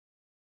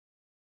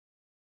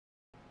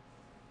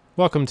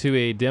Welcome to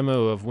a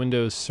demo of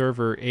Windows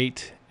Server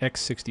 8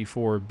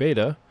 x64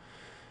 Beta.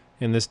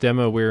 In this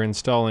demo we're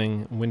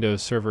installing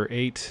Windows Server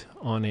 8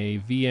 on a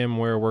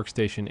VMware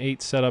Workstation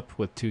 8 setup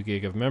with 2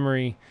 GB of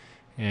memory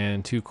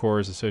and 2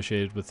 cores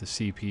associated with the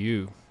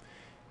CPU.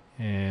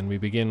 And we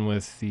begin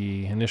with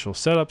the initial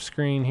setup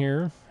screen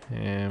here,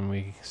 and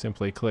we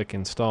simply click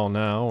Install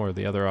Now, or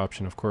the other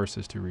option of course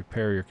is to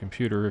repair your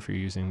computer if you're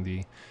using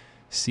the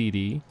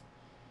CD.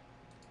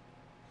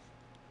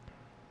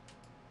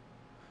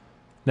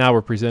 Now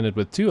we're presented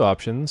with two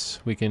options.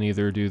 We can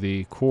either do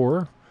the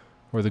core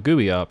or the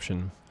GUI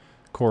option,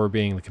 core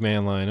being the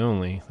command line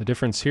only. The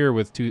difference here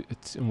with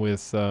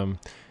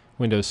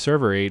Windows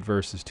Server 8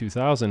 versus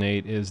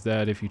 2008 is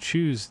that if you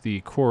choose the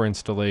core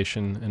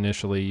installation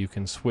initially, you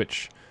can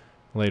switch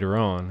later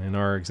on. In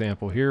our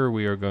example here,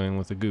 we are going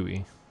with the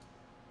GUI.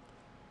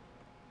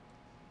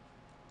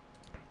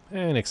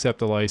 And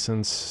accept a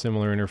license,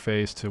 similar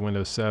interface to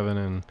Windows 7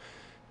 and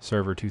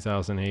Server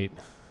 2008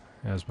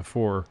 as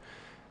before.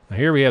 Now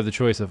here we have the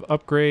choice of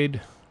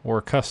upgrade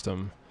or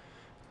custom,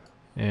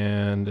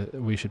 and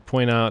we should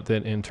point out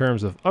that in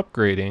terms of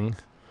upgrading,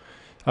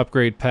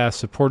 upgrade paths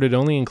supported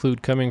only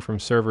include coming from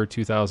Server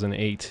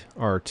 2008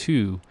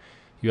 R2.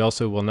 You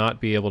also will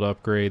not be able to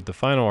upgrade the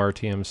final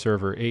RTM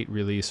Server 8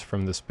 release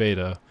from this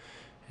beta,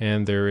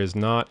 and there is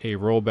not a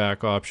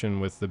rollback option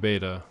with the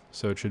beta,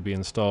 so it should be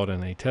installed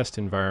in a test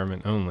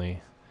environment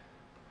only.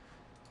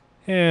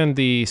 And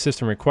the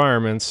system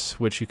requirements,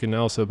 which you can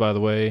also, by the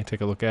way,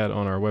 take a look at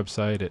on our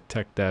website at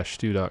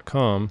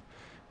tech-stu.com.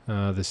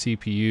 The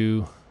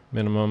CPU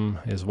minimum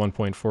is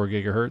 1.4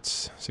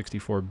 gigahertz,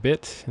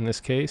 64-bit in this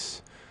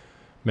case.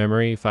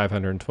 Memory,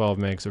 512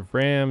 megs of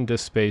RAM.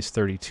 Disk space,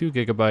 32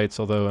 gigabytes,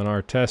 although in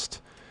our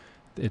test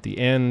at the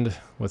end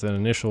with an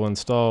initial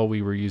install,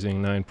 we were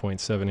using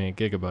 9.78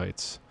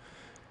 gigabytes.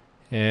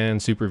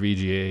 And Super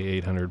VGA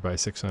 800 by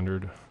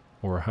 600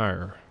 or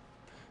higher.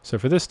 So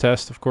for this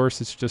test, of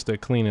course, it's just a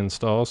clean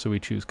install, so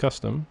we choose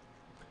custom,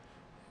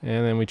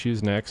 and then we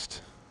choose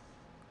next,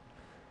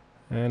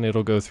 and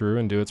it'll go through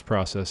and do its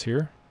process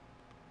here.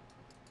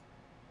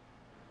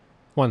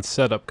 Once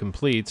setup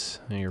completes,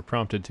 and you're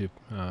prompted to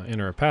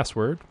enter a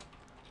password,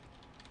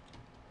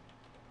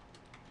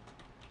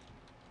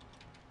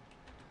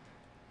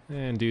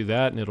 and do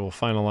that, and it'll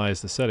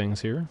finalize the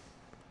settings here.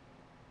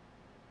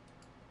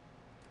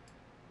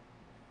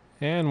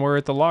 And we're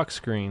at the lock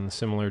screen,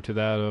 similar to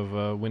that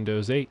of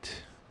Windows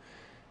 8.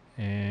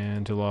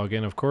 And to log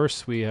in, of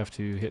course, we have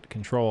to hit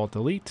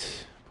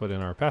Control-Alt-Delete, put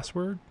in our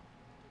password.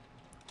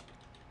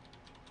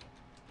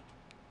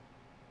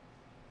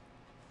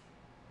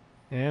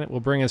 And it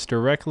will bring us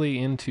directly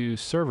into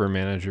Server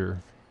Manager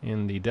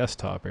in the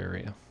desktop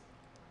area.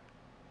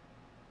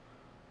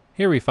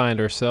 Here we find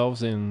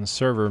ourselves in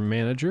Server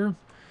Manager.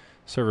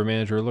 Server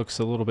Manager looks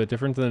a little bit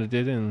different than it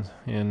did in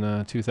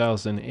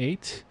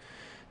 2008.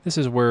 This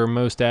is where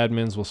most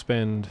admins will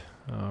spend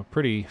a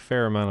pretty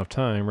fair amount of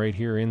time right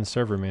here in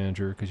Server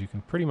Manager, because you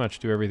can pretty much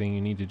do everything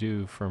you need to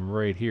do from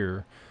right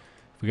here.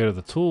 If we go to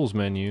the Tools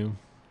menu,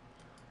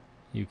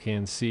 you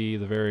can see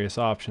the various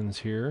options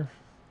here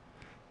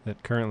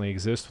that currently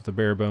exist with the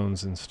bare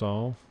bones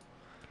install.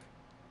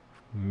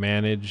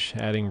 Manage,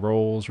 adding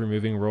roles,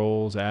 removing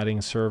roles,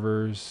 adding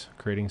servers,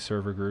 creating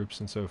server groups,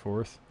 and so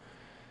forth.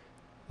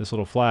 This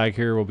little flag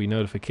here will be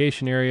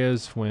notification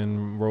areas.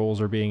 When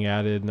roles are being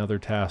added and other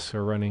tasks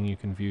are running, you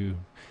can view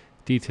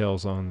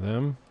details on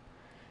them.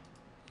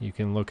 You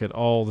can look at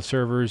all the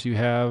servers you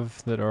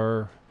have that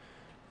are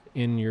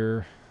in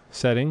your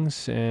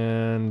settings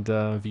and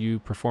view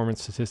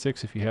performance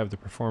statistics if you have the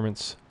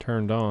performance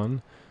turned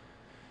on.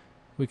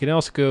 We can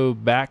also go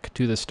back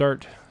to the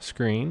start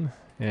screen,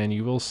 and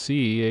you will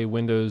see a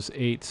Windows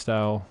 8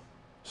 style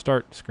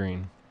start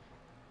screen.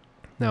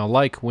 Now,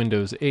 like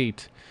Windows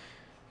 8,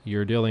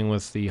 you're dealing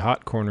with the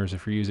hot corners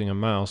if you're using a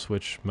mouse,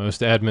 which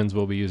most admins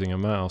will be using a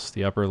mouse.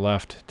 The upper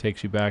left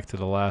takes you back to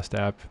the last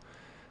app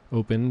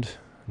opened.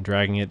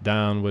 Dragging it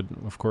down would,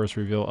 of course,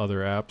 reveal other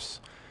apps.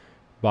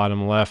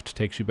 Bottom left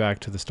takes you back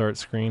to the start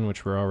screen,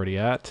 which we're already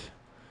at.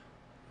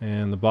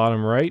 And the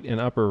bottom right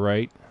and upper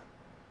right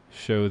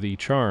show the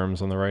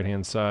charms on the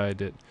right-hand side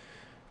that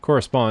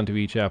correspond to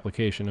each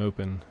application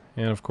open.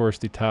 And, of course,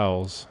 the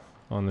tiles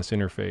on this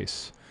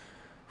interface.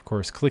 Of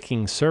course,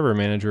 clicking Server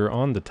Manager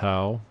on the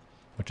tile,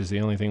 which is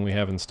the only thing we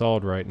have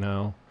installed right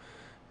now,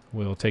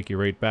 will take you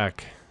right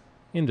back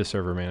into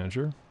Server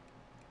Manager.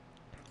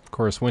 Of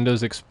course,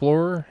 Windows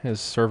Explorer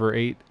has Server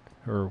 8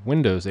 or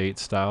Windows 8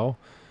 style.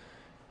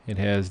 It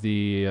has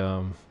the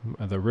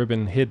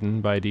ribbon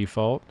hidden by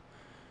default.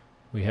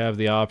 We have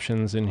the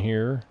options in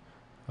here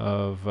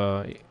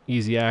of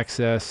easy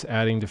access,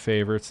 adding to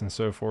favorites, and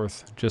so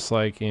forth, just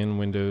like in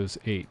Windows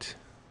 8.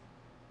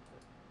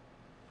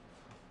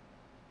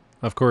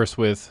 Of course,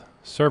 with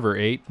Server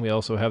 8, we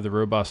also have the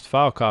robust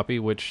file copy,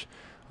 which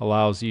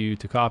allows you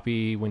to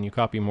copy. When you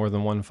copy more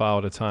than one file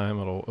at a time,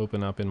 it'll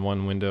open up in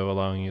one window,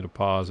 allowing you to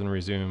pause and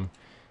resume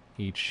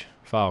each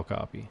file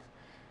copy.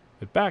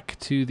 But back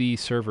to the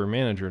Server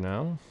Manager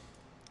now.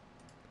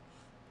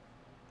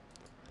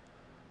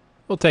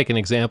 We'll take an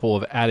example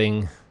of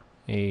adding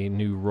a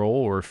new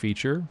role or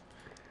feature.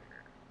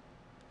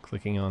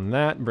 Clicking on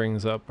that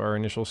brings up our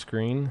initial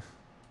screen.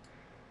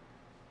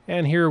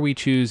 And here we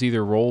choose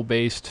either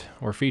role-based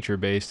or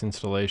feature-based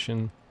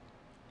installation,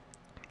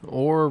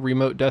 or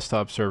remote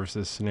desktop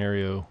services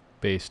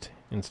scenario-based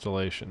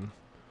installation.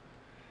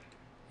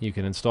 You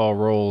can install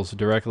roles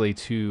directly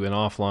to an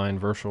offline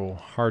virtual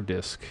hard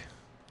disk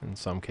in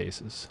some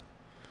cases.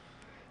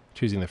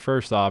 Choosing the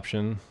first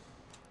option,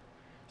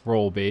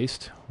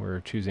 role-based, we're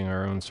choosing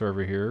our own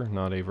server here,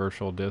 not a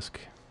virtual disk.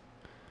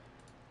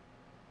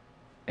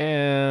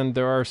 And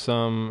there are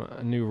some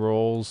new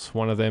roles,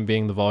 one of them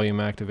being the volume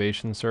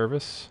activation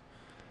service.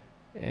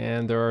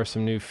 And there are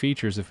some new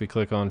features. If we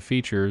click on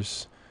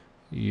features,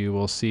 you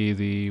will see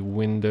the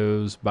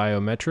Windows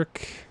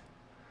biometric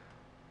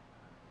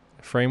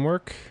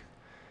framework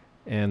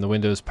and the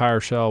Windows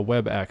PowerShell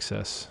web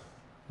access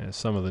as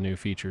some of the new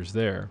features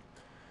there.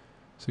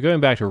 So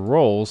going back to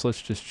roles,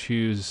 let's just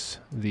choose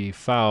the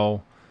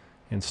file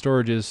and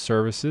storages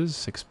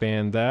services,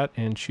 expand that,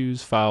 and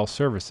choose file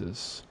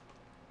services.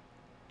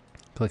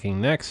 Clicking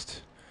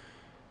next,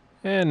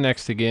 and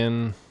next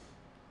again,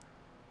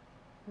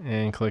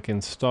 and click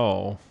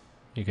install.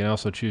 You can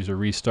also choose to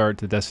restart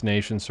the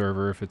destination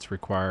server if it's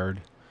required.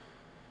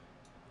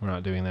 We're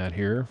not doing that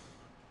here.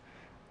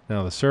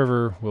 Now the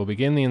server will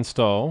begin the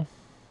install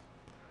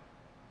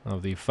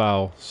of the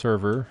file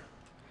server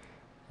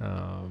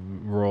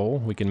role.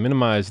 We can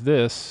minimize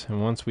this,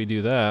 and once we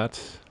do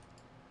that,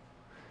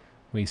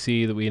 we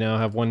see that we now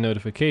have one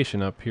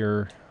notification up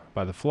here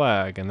by the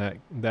flag, and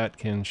that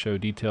can show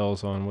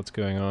details on what's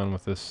going on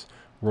with this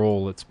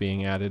role that's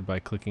being added by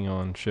clicking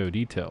on show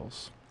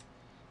details.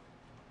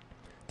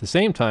 At the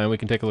same time, we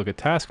can take a look at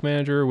Task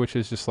Manager, which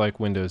is just like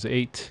Windows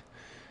 8,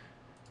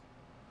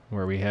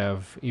 where we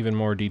have even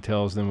more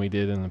details than we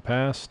did in the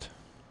past.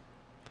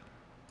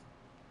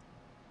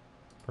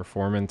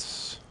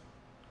 Performance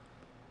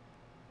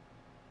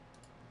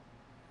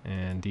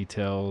and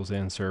details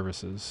and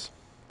services.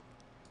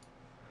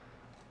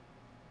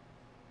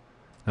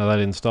 Now that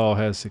install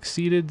has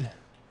succeeded,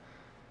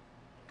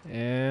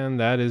 and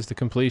that is the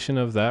completion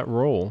of that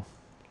role.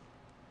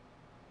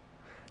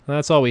 And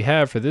that's all we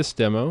have for this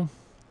demo.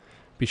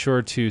 Be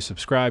sure to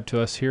subscribe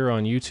to us here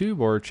on YouTube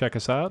or check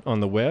us out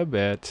on the web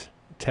at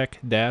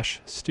tech-stew.com.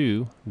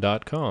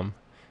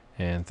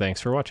 And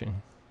thanks for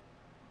watching.